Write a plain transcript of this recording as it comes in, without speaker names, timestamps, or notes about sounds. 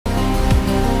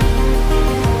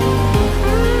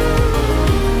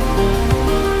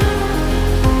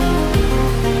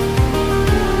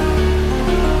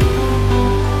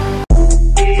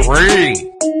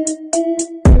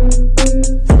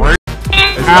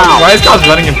Why is Cops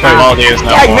running in front of all these?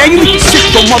 Yeah, man, you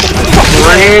shit your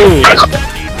motherfucker.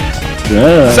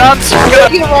 Sounds Oh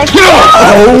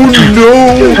no!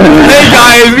 Hey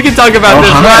guys, we can talk about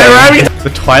this, right? The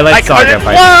Twilight Saga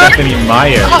by Stephanie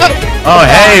Meyer. Oh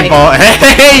hey, ball.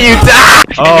 Hey, you died!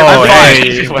 Oh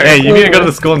hey, you need to go to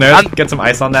the school nurse. Get some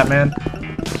ice on that man.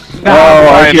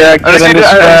 I just need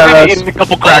to eat a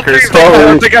couple crackers. I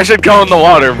don't think I should go in the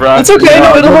water, bro. It's okay,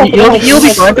 you'll be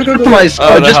fine. Just put my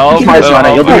on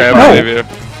it. You'll be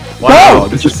fine. Wow,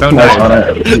 this is so nice.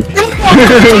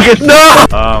 No!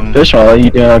 Fish, are you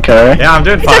doing okay? Yeah, I'm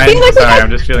doing fine. Sorry, I'm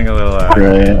just feeling a little,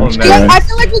 I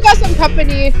feel like we got some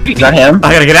company. Is that him?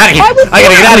 I gotta get out of here. I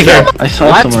gotta get out of here. I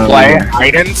saw someone. Let's play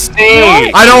hide and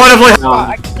seek. I don't want to play.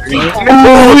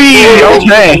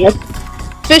 Okay.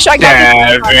 Fish, I got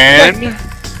Devin.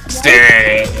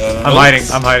 Stay. I'm hiding.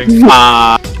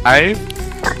 5,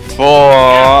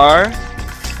 4,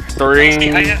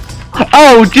 3.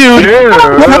 Oh, dude!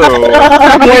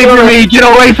 Get away from me! Get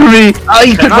away from me! Oh,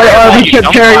 you took my arm! You can't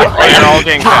carry it!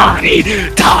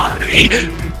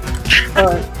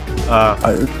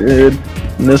 Dude,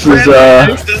 this is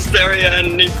this area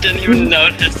and you didn't even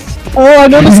notice. Oh, I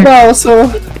noticed now.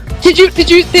 So. Did you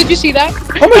see that?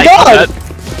 Oh my god!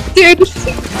 Dude.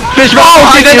 Fish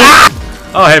ball!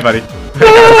 Oh, hey, buddy.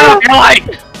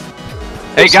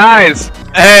 Hey guys!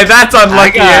 Hey, that's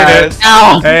unlucky, ain't it?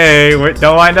 Ow! Hey,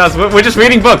 don't mind us. We're just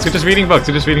reading books. We're just reading books.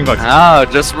 Oh,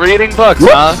 just reading books,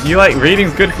 huh? You like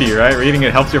reading's good for you, right? Reading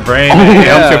it helps your brain. It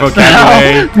helps your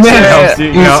vocabulary. It helps you.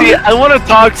 You know. See, I want to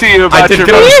talk to you about your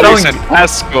most recent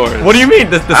test scores. What do you mean?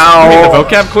 The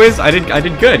vocab quiz? I did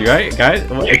good, right, guys?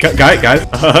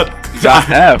 Guys. Got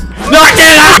F. Knock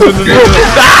it out!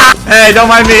 Hey, don't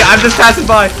mind me. I'm just passing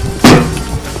by.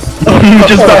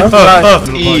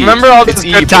 Remember all these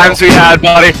good times we had,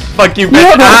 buddy? Fuck you,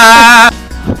 bitch.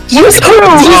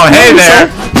 Oh, hey there.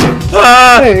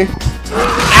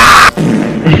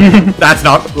 That's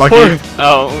not lucky.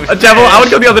 Oh, Devil, I would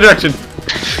go the other direction.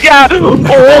 Yeah. failed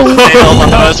on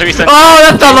the most recent. Oh,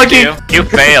 that's not lucky. You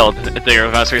failed at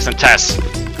your most recent test.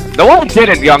 No one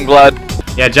didn't, Youngblood.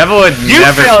 Yeah, Devil would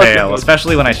never fail,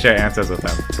 especially when I share answers with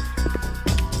him.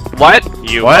 What?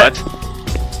 You what?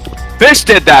 Fish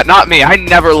did that, not me. I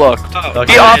never looked.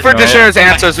 Okay, He offered to share his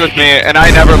answers with me, and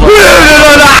I never looked.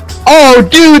 Oh,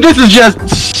 dude, this is just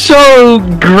so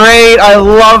great. I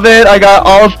love it. I got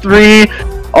all three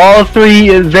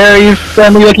very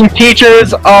friendly-looking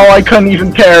teachers. Oh, I couldn't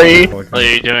even parry. What are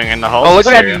you doing in the hole? Oh, look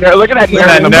at that nerd! Look at that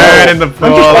nerd in the pool.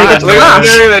 Look at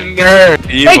that nerd!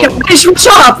 Hey, guys, what's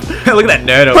up? Look at that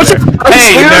nerd over there.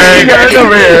 Hey, nerd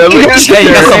over here! Look at Hey,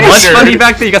 you got some lunch money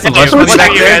back there? You got some lunch money What are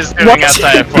back you there? guys doing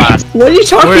outside of class? What are you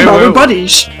talking about? We're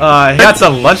buddies. You got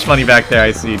some lunch money back there,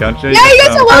 I see, don't you? Yeah, you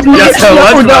got some lunch You got some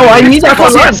lunch No, I money. need that for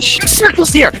lunch.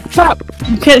 Circles here! Stop!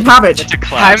 You can't have it. It's a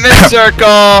Hi, class. Miss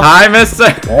Circle! Hi,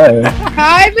 mister.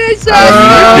 Hi, Miss.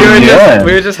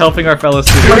 We were just helping our fellow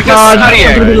students. We're just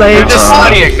studying. We're just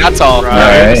studying, that's all.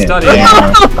 Right. Studying.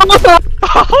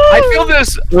 I feel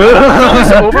this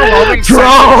overwhelming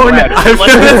Drone! I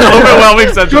feel this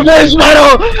overwhelming sense of Revenge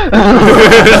medal!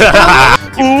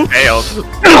 Failed.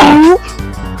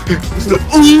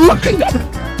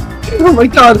 Oh my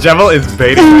god. Devil is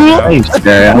baiting right Thanks,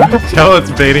 now. Devil is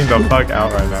baiting the fuck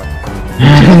out right now.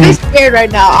 I'm scared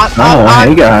right now.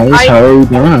 Hey guys, how are you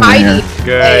doing?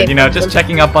 Good, you know, just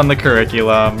checking up on the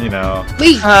curriculum, you know.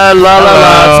 Please.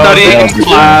 Studying in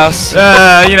class.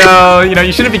 You know,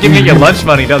 you shouldn't be giving your lunch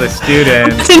money to other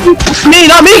students. Me,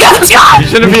 not me, guys! You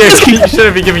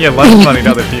shouldn't be giving your lunch money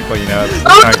to other people, you know. It's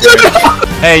not good.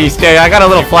 Hey, Eusteria, I got a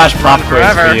little flash pop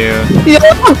quiz for you. Yeah,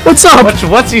 what's up?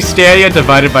 What's Eusteria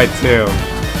divided by 2?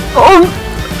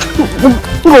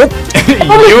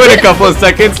 You in a couple of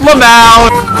seconds, Lamau!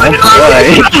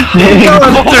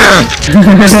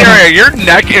 Eusteria, your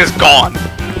neck is gone.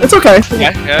 It's okay.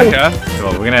 Yeah.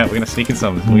 Well, we're gonna sneak in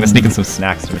some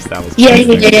snacks from establishment. Yeah.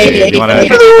 You wanna?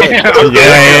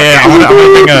 Yeah. I'm gonna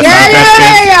bring a snack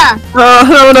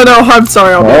basket. No. I'm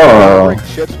sorry.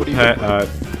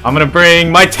 I'm gonna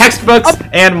bring my textbooks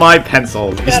and my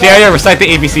pencils. Eusteria, recite the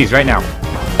ABCs right now.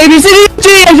 A B C D G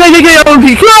H I J K L M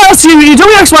P Q R S T U V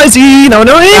W X Y Z. No,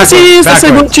 ABCs. I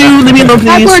say won't you leave me alone,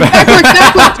 please?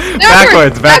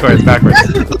 Backwards. X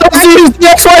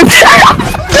Y Z.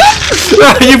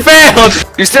 You failed!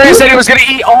 Eusteria said he was gonna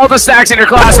eat all the snacks in your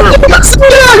classroom.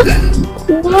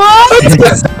 What?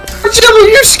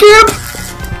 Jimmy, you skip.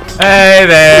 Hey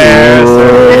there!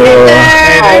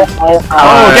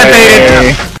 Oh, get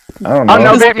baited! I don't Oh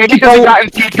know. no, maybe because he got in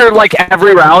teacher like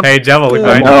every round. Hey, Devil, look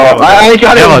behind No, you. I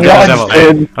got it Devil. once,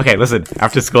 Hey, dude. okay, listen.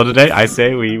 After school today, I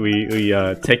say we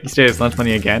take each other's lunch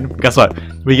money again. Guess what?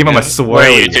 We give him a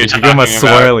swirly. you two We give him a talking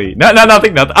about? swirly. No,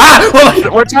 nothing. Ah! Hold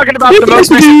on. We're talking about the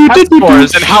most recent test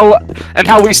scores and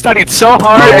how we studied so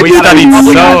hard. Oh, and we got studied a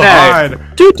so double A. hard.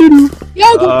 Yo,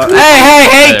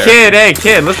 Hey,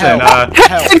 kid, listen.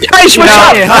 Guys, No,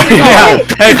 yeah.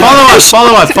 Hey, follow us.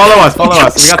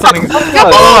 We got something.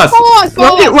 Follow us. Follow us.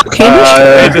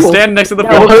 Hey, just stand next to the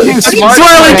phone. smart.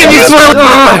 Swirly, give me swirly.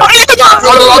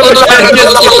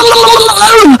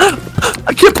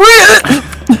 I can't breathe.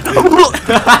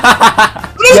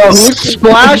 Yo, who's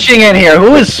splashing in here?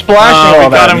 Who is splashing We all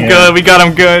that got in him here? good. We got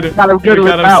him good. Got him good We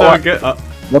with got him that so one. good.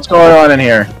 What's going on in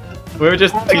here? We were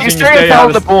just teaching he's you straight how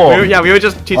down to the pool. we were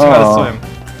just teaching how to swim.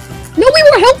 No, we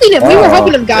were helping him. We were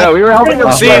helping him, guys. Yeah, we were helping him.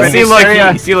 Oh, See, swim, and he's staring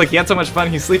at- he had so much fun.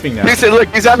 He's sleeping now. Look,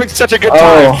 he's having such a good Oh.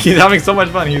 time. He's having so much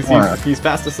fun. He's Alright. he's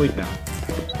fast asleep now.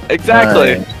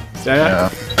 Exactly. Alright. Yeah.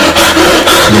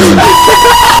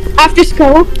 After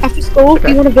school,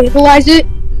 you want to vandalize it?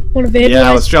 Want to vandalize?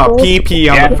 Yeah, let's draw school? PP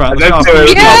on the front. Let's let's draw do it.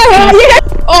 PP. Yeah.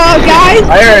 Oh, guys.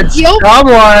 I heard Yo.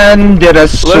 someone did a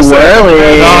swirly.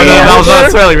 No, that was not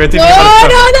swirly. We were No, teaching how to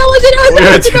swim. that wasn't us. That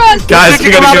wasn't us. Guys, we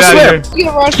gotta get out of here. We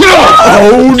gotta rush.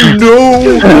 Oh no!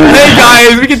 Hey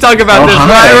guys, we can talk about this,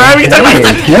 right? We can talk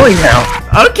about this. Killing now.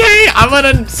 Okay, I'm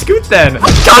gonna scoot then.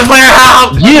 Cosplayer,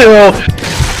 help! You.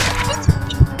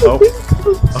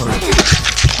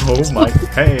 Oh my,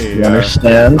 hey. You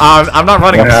understand? I'm not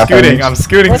running, What I'm scooting. happened? I'm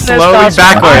scooting What's this slowly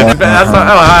stuff? backwards. That's not,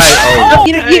 oh, hi.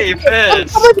 You know, Hey,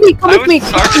 Fizz. come with me. Come with me.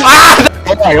 Ah!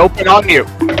 I open on you.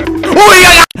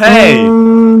 Hey!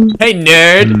 Hey,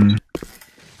 nerd!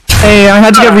 Hey, I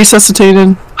had to get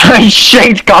resuscitated. I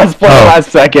shanked cosplay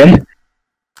last second.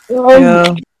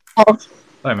 Yeah,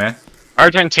 Hey, man.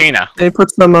 Argentina. they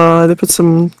put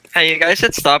some. Hey, you guys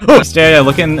should stop. Yeah,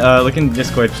 look in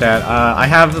Discord chat. I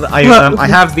have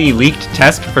the leaked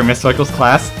test for Miss Circle's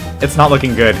class. It's not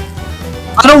looking good.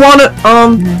 I don't want to.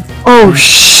 Oh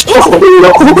shit!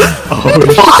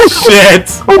 Oh shit!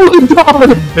 Holy God!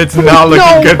 It's not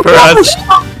looking good for us.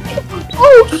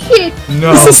 Oh shit.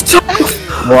 No. This is tough.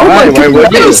 Why? Why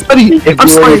would you? I'm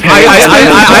sorry.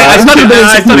 I studied.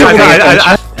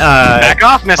 Back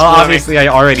off, Miss Blooming. Obviously, I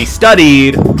already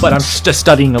studied, but I'm just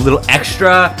studying a little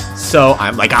extra, so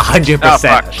I'm like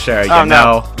 100% sure. You Oh, no.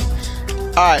 know.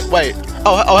 Alright, wait.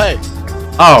 Oh, hey.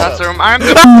 Oh. That's the room. I'm the.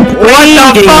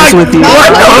 What the fuck? with you.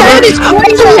 What That the? is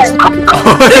crazy.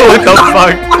 What the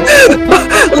fuck?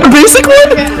 Basically,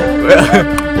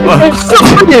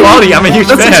 Baldy, I'm a huge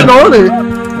that's such fan. an honor.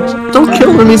 Don't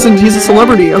kill him. He's a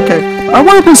celebrity. Okay. I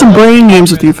want to play some brain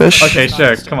games with you, Fish. Okay,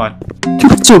 sure. Come on.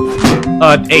 2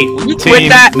 18,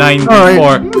 that? 9, Alright.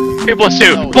 4. People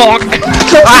suit. Bonk.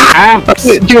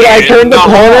 Dude, I turned the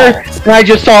corner and I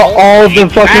just saw all the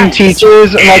fucking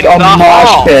teachers in like a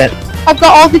mosh pit. I've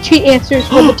got all the cheat answers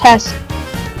for the test.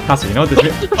 Casa, you know what this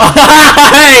is?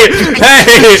 Hey!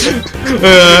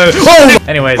 Oh!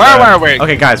 Anyways, Where were we?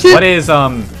 Okay, guys, what is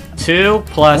 2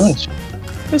 plus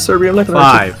Hey, Serbia, I'm not gonna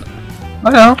 5? I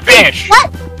know. Fish.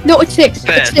 No, it's 6.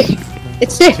 It's 6.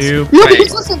 It's 6. 2. No,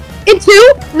 because listen. In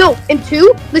 2? No, in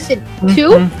 2. Listen.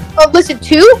 2. Oh, listen.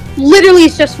 2. Literally,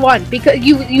 it's just 1 because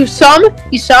you sum,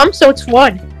 so it's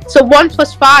 1. So 1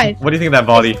 plus 5. What do you think of that,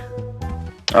 Baldy?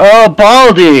 Oh,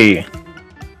 Baldy! I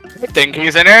think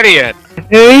he's an idiot.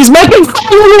 He's making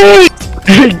fun of me!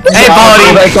 Hey,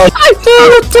 Baldy!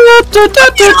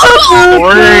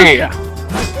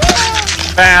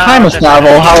 Hi, Miss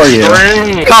Novel, how are you?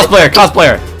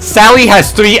 Cosplayer. Sally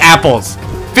has 3 apples.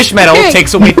 Fish Meadow Okay.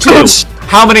 takes away 2.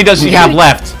 How many does she have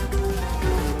left?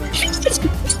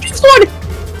 It's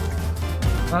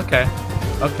 1. Okay.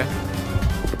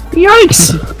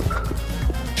 Yikes!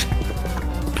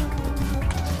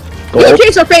 Your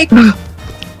J's are fake.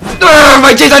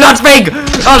 My J's are not fake!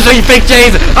 I'll show you fake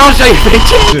J's! I'll show you fake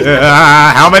J's!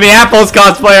 How many apples,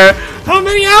 cosplayer? How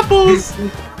many apples?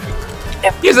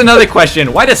 Here's another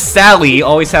question. Why does Sally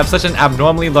always have such an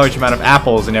abnormally large amount of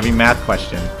apples in every math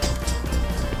question?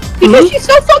 Because she's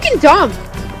so fucking dumb.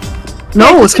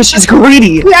 No, it's because she's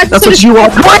greedy. Yeah, That's so what you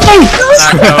want.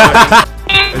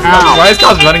 Why is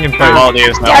Cos running in first? Baldy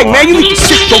is no Dang, man, you need to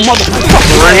sit your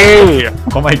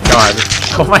motherfucker. Oh my god.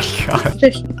 Oh my god.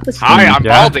 Just, listen, Hi, I'm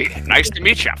Yeah. Baldy. Nice to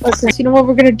meet you. listen, you know what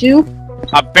we're gonna do?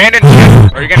 Abandoned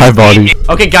ship. Are you gonna Baldy. feed me?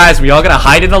 Okay guys, we all gotta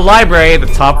hide in the library, the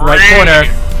top right corner.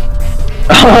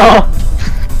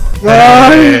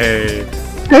 Hey.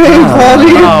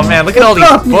 Oh man, look at all these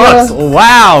books!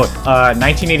 Wow!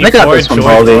 1984, this one,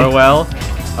 George Baldy. Orwell.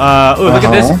 Ooh, look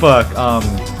at this book.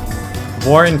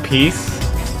 War and Peace.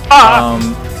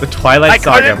 The Twilight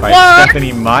Saga by What?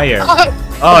 Stephanie Meyer.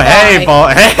 Oh, hey, ball.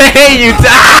 Hey, you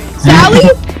die! Sally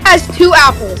has 2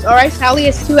 apples. All right, Sally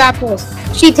has 2 apples.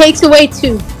 She takes away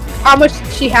 2. How much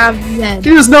does she have then?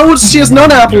 She has none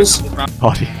apples.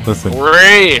 Baldy, listen.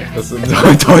 3. Listen,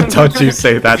 don't you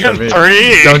say that to me.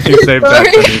 3. Don't you say that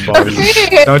to me, Baldy.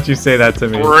 Don't you say that to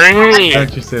me. 3.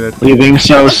 Don't you say that to me. Leaving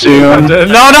so soon. No,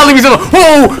 not leaving so.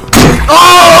 Whoa!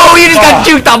 Oh, you just got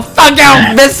juked the fuck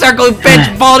out, Miss Circle,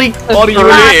 bitch, Baldy. Baldy, you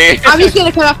were. 3. I'm just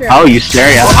gonna come up here. Oh, you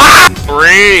serious?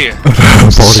 3.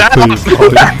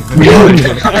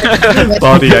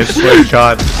 Baldy, I swear to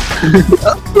God.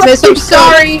 Miss, I'm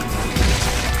sorry.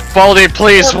 Baldy,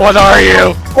 please, what are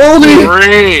you? Baldy,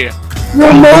 3. you're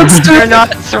a monster. You're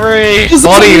not 3.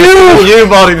 Baldy, this isn't you,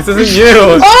 Baldy. This isn't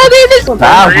you. Oh, this. 3. What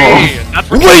are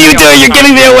you doing? You're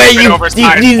getting me away.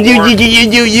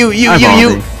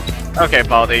 You. Okay,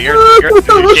 Baldy, you're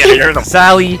the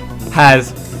Sally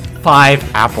has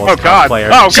 5 apples. Oh God! Player.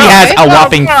 Oh God! She has a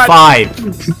whopping God.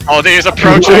 5. Baldy is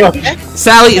approaching.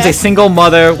 Sally is a single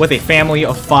mother with a family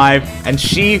of 5, and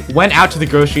she went out to the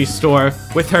grocery store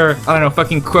with her, I don't know,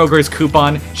 fucking Kroger's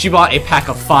coupon. She bought a pack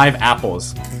of 5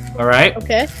 apples. All right.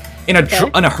 Okay. In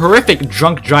a horrific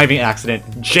drunk driving accident,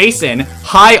 Jason,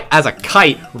 high as a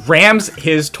kite, rams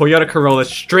his Toyota Corolla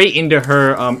straight into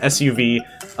her SUV,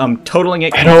 totaling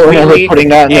it completely. I don't remember putting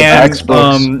that in the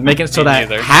textbooks. Making it so that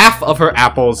half of her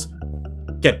apples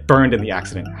get burned in the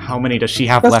accident. How many does she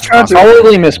have left? tragic.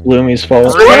 Probably Miss Bloomy's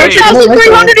fault.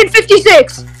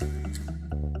 1,356.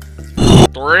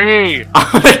 3.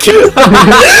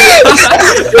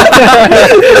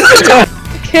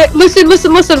 Okay, listen.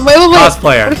 Wait.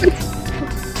 Cosplayer.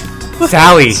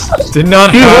 Sally did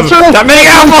not Dude, have what sort of that many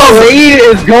apples! raid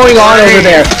is going on over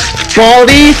there?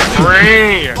 Baldy?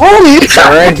 3.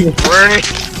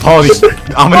 Baldy,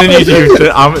 I'm gonna need you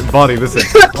to. Baldy, listen.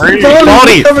 3.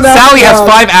 Baldy, coming out Sally has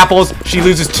loud. 5 apples. She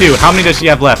loses 2. How many does she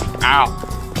have left? Ow.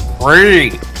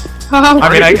 3. I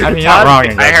mean, you're not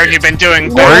wrong. I heard you've been doing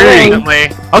Three. better recently.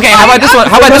 Okay, how about this one?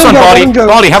 How about this one, Let him Baldy? go.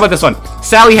 Baldy, how about this one?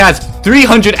 Sally has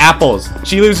 300 apples.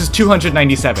 She loses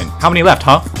 297. How many left,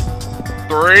 huh?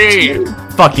 3.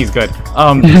 Fuck, he's good.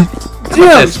 Damn.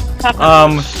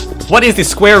 What is the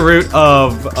square root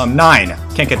of 9?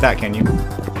 Can't get that, can you?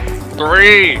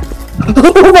 3.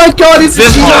 Oh my God, it's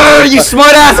This one, you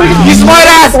smart ass! You smart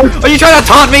ass! Are you trying to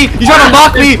taunt me? You trying to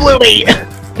mock me?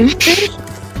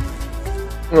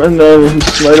 And then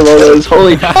Smite of all those.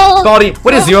 Holy. Baldy,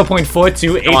 what is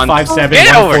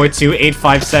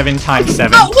 0.42857.42857 times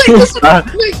 7? Oh, wait, listen.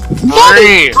 Wait.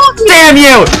 3. Damn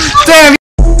you! Damn you!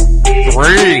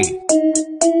 3.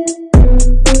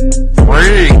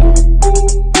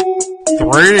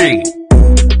 3.